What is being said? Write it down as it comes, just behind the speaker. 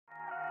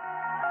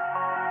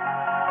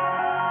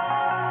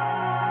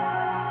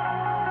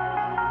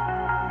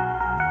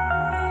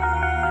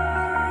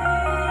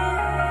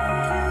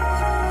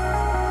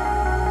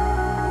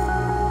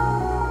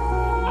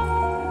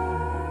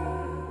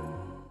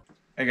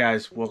Hey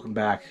guys, welcome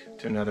back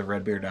to another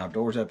Redbeard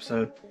Outdoors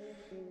episode.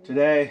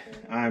 Today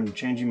I'm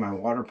changing my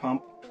water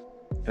pump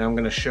and I'm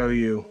going to show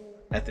you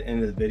at the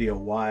end of the video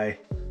why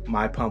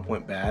my pump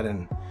went bad,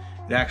 and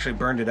it actually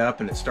burned it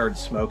up and it started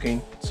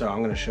smoking. So I'm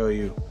going to show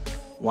you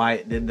why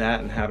it did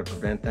that and how to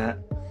prevent that.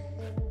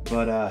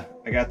 But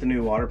I got the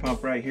new water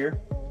pump right here.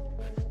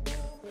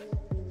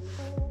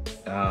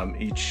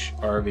 Each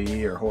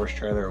RV or horse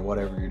trailer or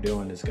whatever you're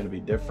doing is going to be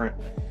different.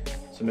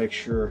 So make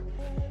sure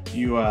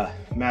you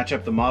match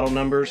up the model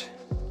numbers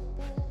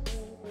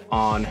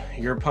on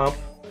your pump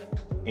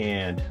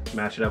and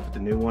match it up with the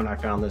new one. I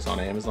found this on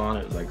Amazon.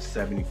 It was like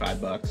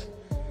 75 bucks.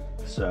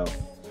 So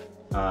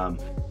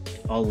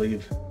I'll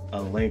leave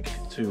a link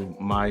to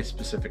my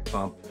specific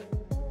pump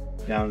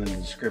down in the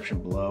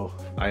description below.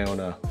 I own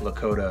a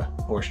Lakota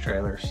horse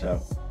trailer,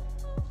 so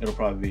it'll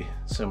probably be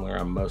similar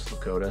on most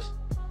Lakotas.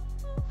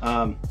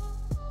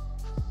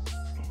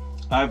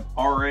 I've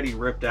already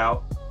ripped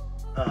out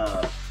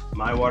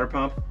my water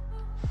pump.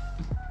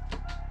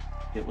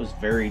 It was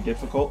very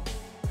difficult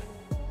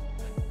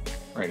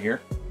right here.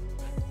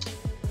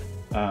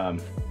 I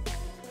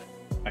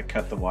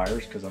cut the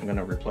wires because I'm going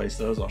to replace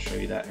those. I'll show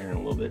you that here in a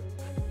little bit.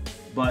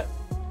 But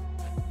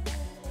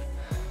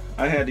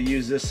I had to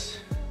use this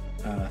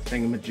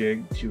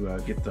thingamajig to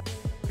get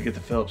the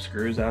Phillips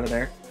screws out of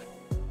there.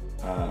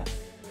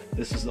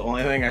 This is the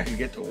only thing I could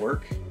get to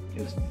work.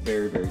 It's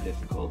very, very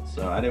difficult.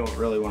 So I didn't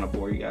really want to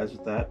bore you guys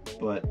with that,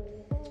 but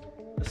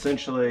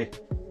essentially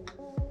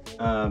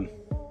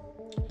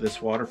this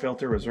water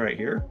filter was right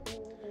here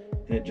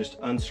and it just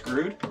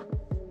unscrewed.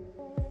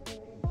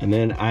 And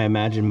then I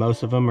imagine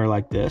most of them are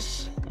like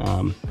this,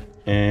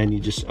 and you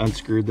just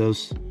unscrewed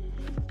those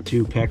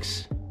two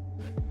PEX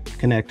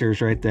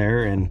connectors right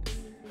there,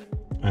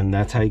 and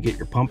that's how you get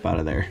your pump out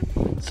of there.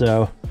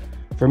 So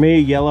for me,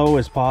 yellow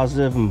is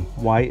positive and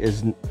white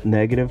is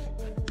negative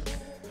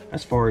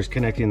as far as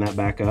connecting that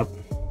back up.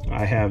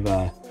 I have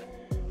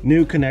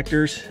new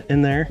connectors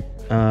in there.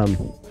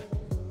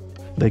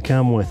 They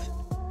come with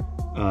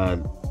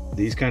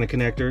these kind of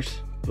connectors,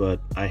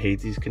 but I hate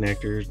these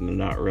connectors and they're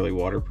not really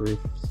waterproof.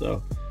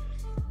 So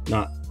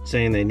not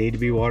saying they need to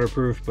be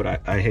waterproof,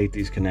 but I hate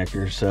these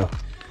connectors. So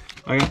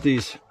I got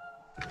these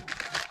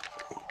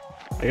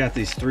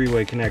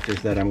three-way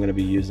connectors that I'm going to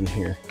be using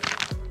here.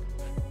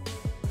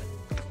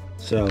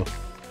 So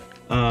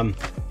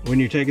when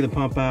you're taking the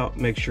pump out,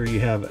 make sure you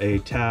have a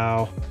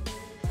towel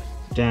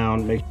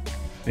down. Make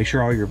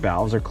sure all your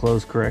valves are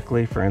closed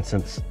correctly. For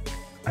instance,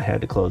 I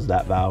had to close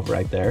that valve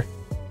right there.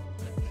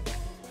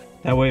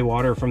 That way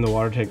water from the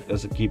water tank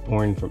doesn't keep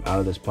pouring from out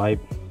of this pipe.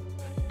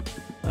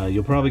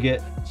 You'll probably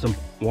get some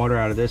water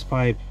out of this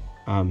pipe.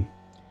 Go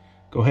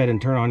ahead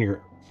and turn on your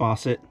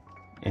faucet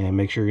and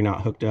make sure you're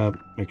not hooked up.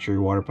 Make sure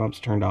your water pump's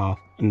turned off,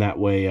 and that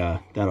way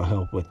that'll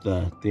help with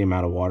the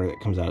amount of water that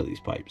comes out of these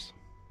pipes.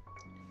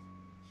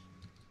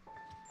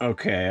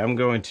 Okay, I'm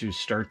going to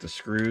start the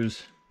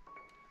screws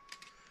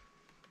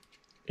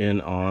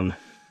in on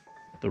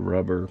the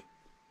rubber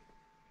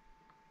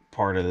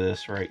part of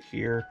this right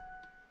here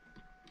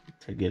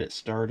to get it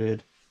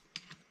started.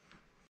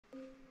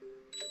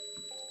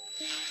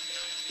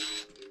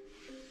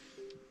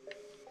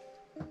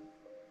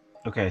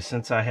 Okay,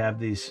 since I have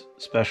these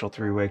special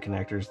three-way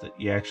connectors that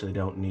you actually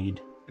don't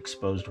need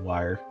exposed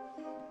wire,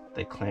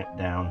 they clamp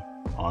down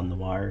on the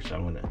wire, so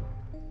I'm going to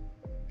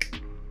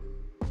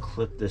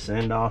clip this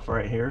end off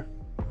right here,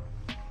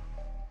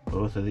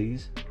 both of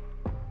these.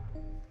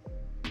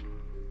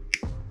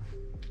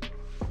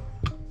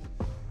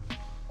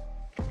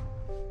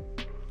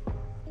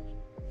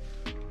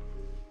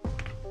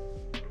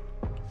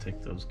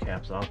 Take those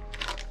caps off.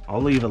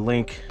 I'll leave a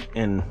link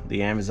in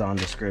the Amazon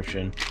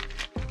description.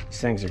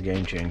 These things are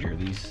game changer.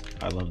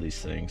 I love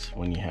these things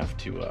when you have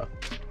to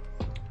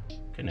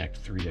connect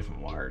 3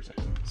 different wires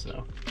in.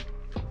 So,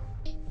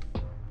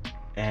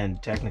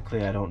 and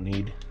technically I don't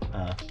need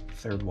a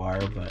third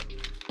wire, but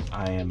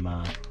I am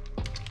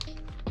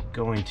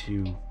going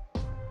to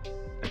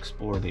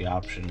explore the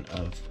option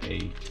of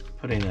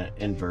putting an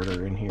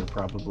inverter in here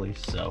probably.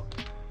 So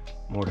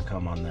more to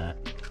come on that.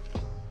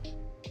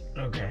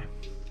 Okay,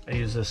 I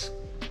use this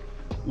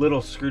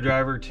little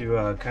screwdriver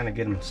to kind of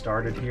get them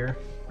started here,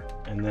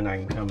 and then I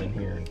can come in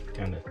here and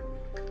kind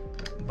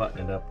of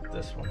button it up with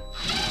this one.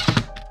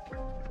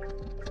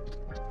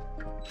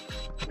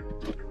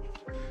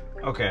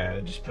 Okay, I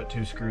just put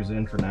 2 screws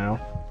in for now.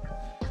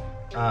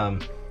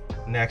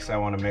 Next I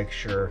want to make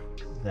sure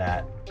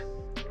that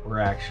we're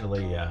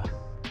actually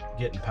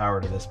getting power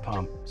to this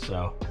pump.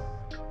 So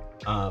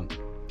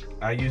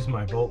I used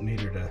my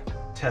voltmeter to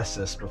test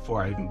this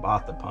before I even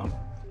bought the pump,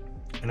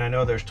 and I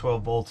know there's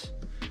 12 volts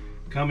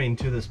coming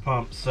to this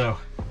pump, so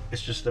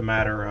it's just a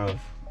matter of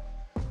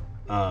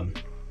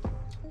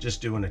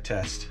just doing a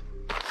test,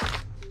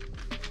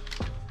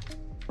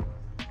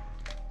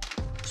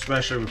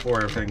 especially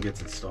before everything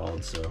gets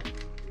installed. So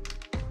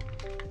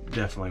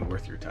definitely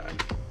worth your time.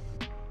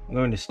 I'm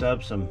going to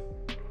stub some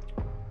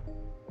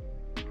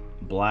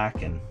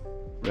black and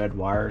red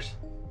wires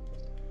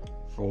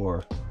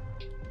for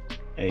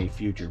a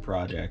future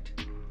project.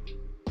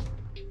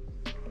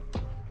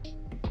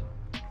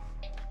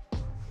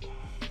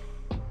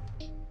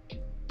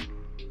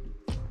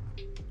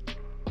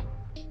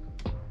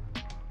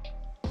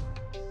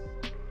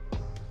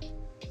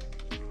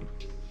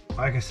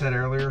 like I said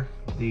earlier,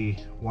 the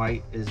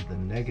white is the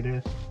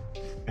negative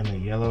and the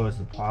yellow is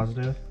the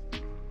positive.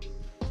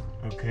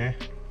 Okay.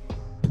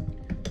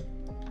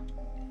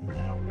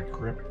 Now we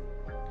crimp.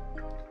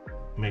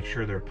 Make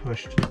sure they're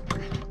pushed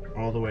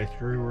all the way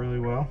through really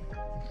well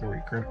before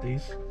you crimp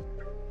these.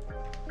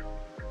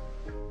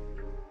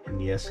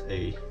 And yes,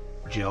 a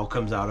gel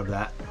comes out of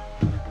that.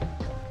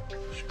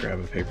 Just grab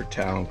a paper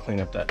towel and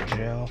clean up that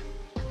gel.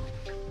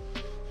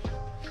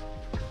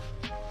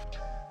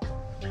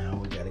 Now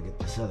we gotta get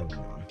this other one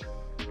on.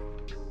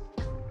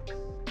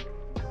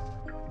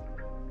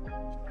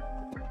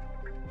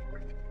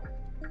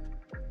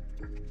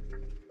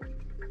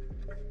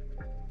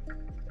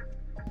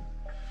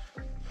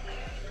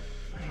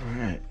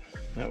 Alright,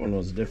 that one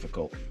was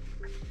difficult.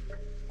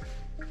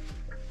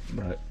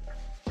 But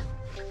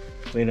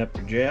clean up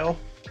your gel.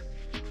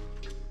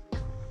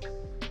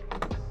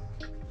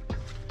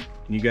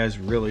 You guys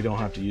really don't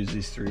have to use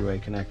these three-way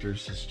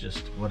connectors. It's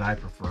just what I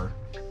prefer.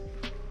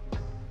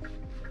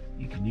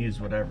 You can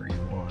use whatever you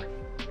want.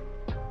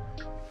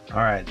 All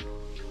right,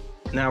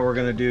 now we're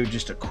gonna do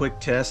just a quick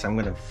test. I'm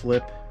gonna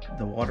flip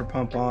the water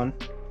pump on,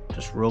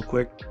 just real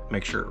quick,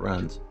 make sure it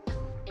runs.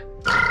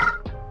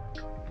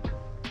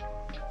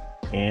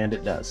 And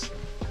it does.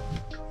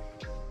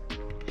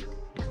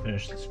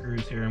 Finish the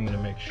screws here. I'm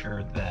gonna make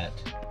sure that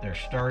they're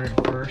started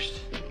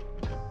first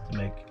to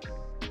make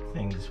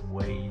things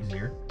way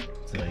easier.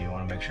 So you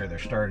want to make sure they're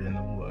started in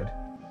the wood.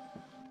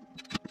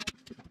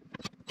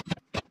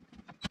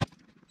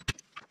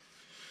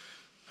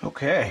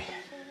 Okay.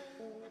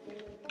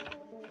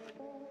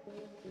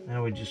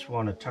 Now we just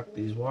want to tuck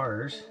these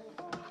wires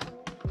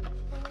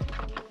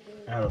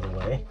out of the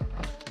way.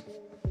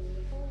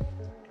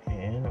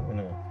 And I'm going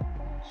to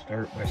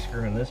start by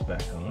screwing this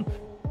back on.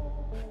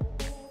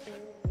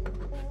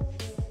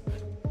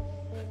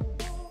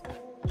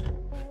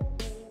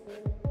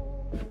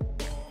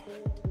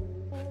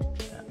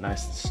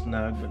 Nice and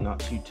snug, but not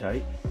too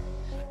tight.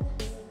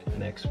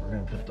 Next, we're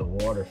going to put the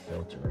water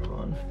filter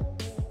on.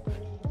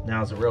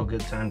 Now's a real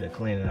good time to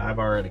clean it. I've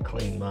already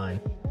cleaned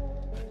mine.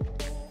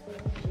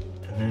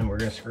 And then we're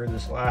going to screw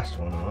this last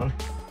one on.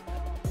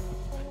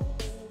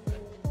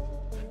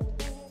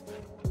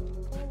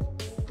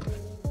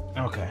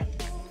 Okay,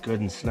 good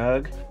and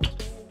snug.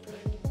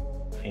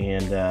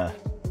 And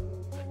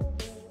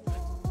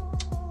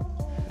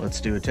let's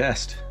do a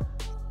test.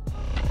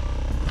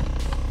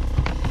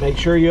 Make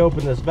sure you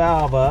open this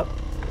valve up.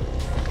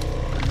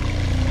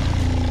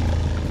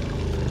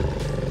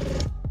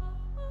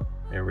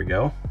 There we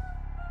go.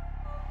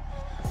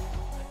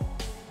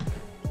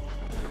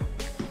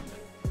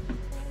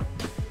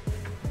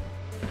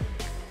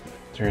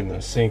 Turn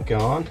the sink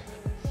on.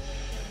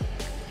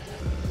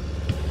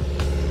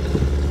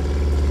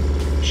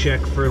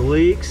 Check for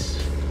leaks.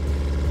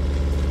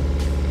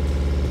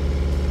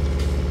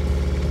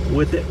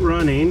 With it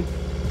running,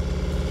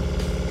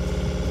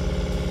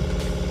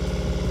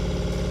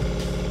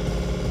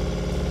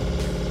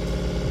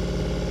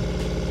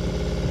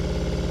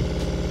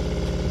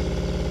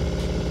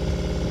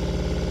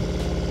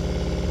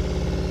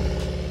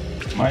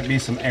 might be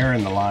some air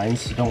in the lines,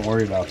 so don't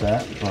worry about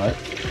that, but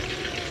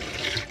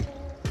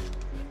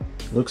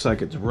looks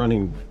like it's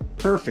running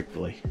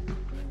perfectly.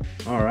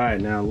 All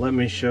right, now let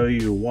me show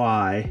you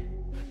why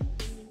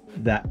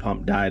that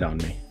pump died on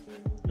me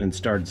and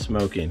started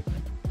smoking.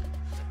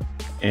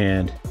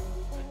 And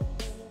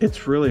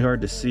it's really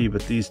hard to see,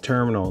 but these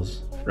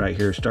terminals right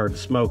here started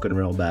smoking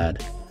real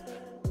bad.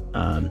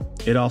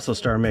 It also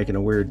started making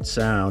a weird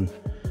sound,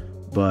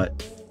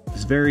 but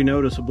it's very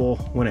noticeable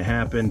when it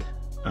happened.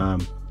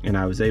 And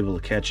I was able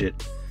to catch it.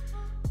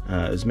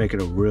 It was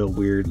making a real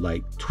weird,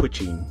 like,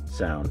 twitching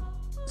sound.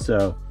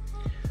 So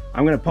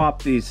I'm gonna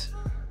pop these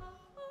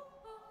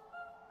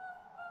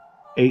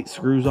 8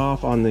 screws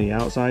off on the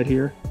outside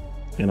here,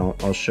 and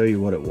I'll show you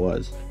what it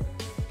was.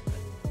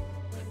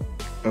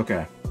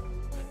 Okay.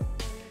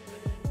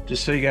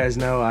 Just so you guys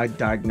know, I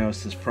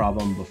diagnosed this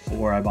problem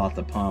before I bought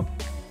the pump.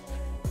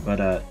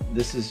 But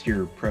this is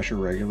your pressure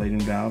regulating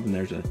valve, and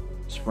there's a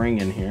spring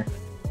in here.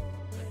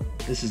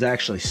 This is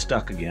actually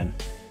stuck again.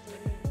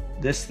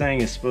 This thing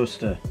is supposed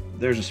to,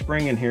 there's a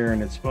spring in here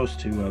and it's supposed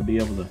to be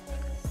able to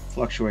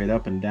fluctuate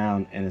up and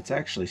down, and it's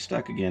actually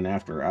stuck again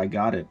after I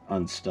got it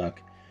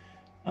unstuck.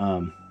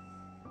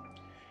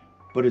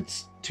 But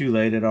it's too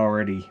late, it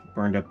already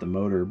burned up the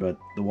motor, but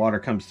the water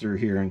comes through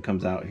here and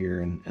comes out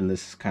here, and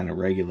this kind of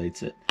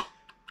regulates it.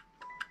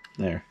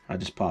 There, I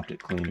just popped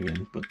it clean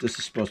again, but this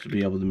is supposed to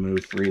be able to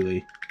move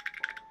freely.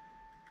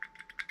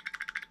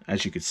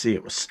 As you can see,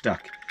 it was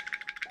stuck.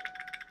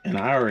 And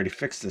I already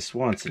fixed this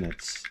once, and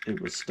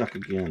it was stuck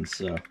again.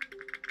 So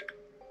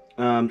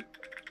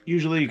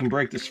usually you can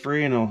break this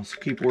free and it'll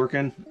keep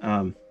working.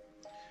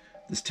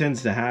 This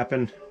tends to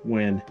happen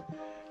when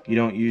you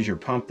don't use your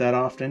pump that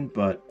often,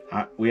 but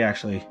we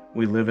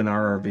live in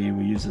our RV.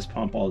 We use this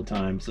pump all the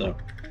time, so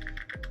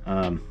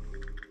I'm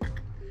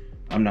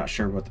not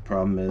sure what the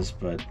problem is,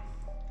 but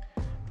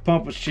the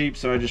pump was cheap,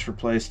 so I just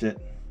replaced it.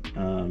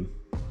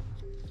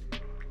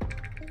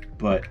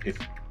 But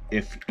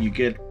if you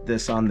get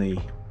this on the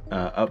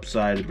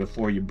upside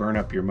before you burn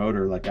up your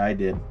motor like I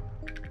did.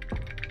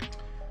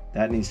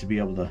 That needs to be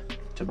able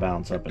to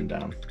bounce up and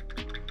down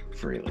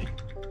freely.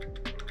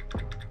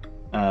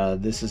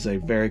 This is a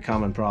very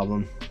common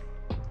problem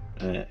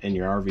in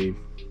your RV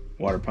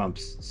water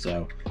pumps,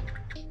 so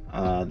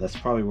that's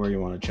probably where you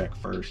want to check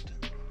first.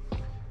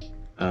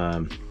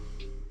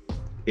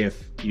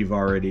 If you've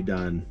already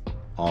done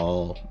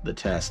all the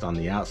tests on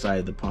the outside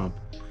of the pump,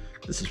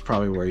 this is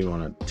probably where you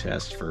want to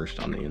test first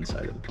on the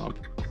inside of the pump.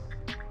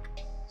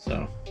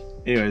 So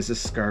anyways,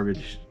 this is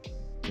garbage,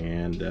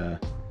 and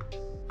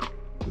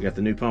we got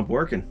the new pump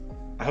working.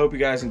 I hope you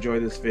guys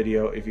enjoyed this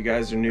video. If you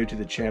guys are new to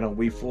the channel,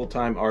 we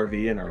full-time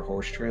RV in our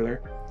horse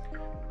trailer.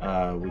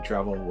 We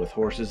travel with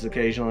horses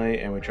occasionally,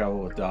 and we travel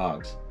with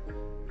dogs.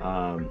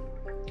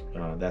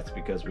 That's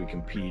because we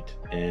compete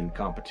in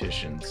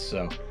competitions.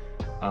 So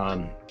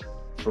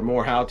for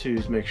more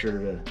how-tos, make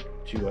sure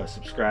to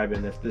subscribe,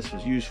 and if this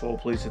was useful,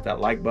 please hit that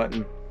like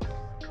button,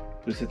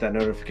 please hit that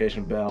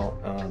notification bell,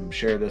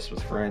 share this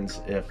with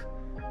friends if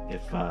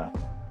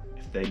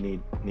they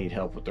need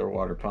help with their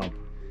water pump,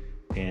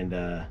 and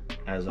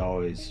as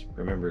always,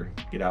 remember,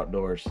 get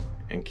outdoors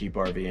and keep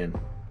RVing.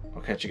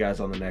 I'll catch you guys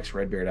on the next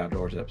Redbeard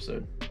Outdoors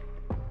episode.